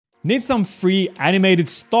Need some free animated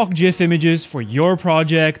stock GIF images for your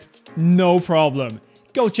project? No problem.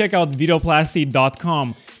 Go check out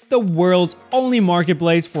VideoPlasty.com, the world's only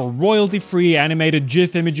marketplace for royalty-free animated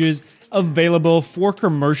GIF images available for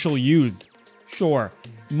commercial use. Sure,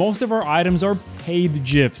 most of our items are paid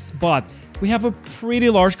GIFs, but we have a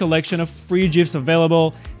pretty large collection of free GIFs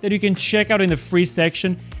available that you can check out in the free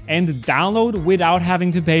section and download without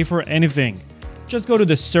having to pay for anything. Just go to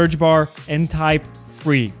the search bar and type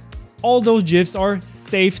free. All those GIFs are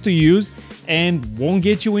safe to use and won't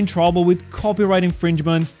get you in trouble with copyright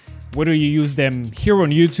infringement, whether you use them here on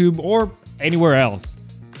YouTube or anywhere else.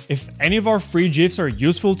 If any of our free GIFs are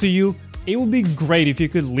useful to you, it would be great if you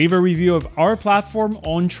could leave a review of our platform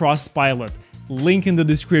on Trustpilot, link in the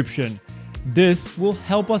description. This will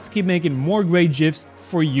help us keep making more great GIFs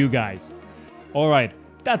for you guys. Alright,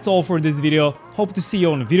 that's all for this video. Hope to see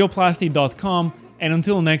you on VideoPlasty.com, and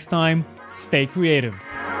until next time, stay creative.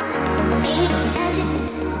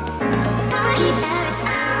 Magic.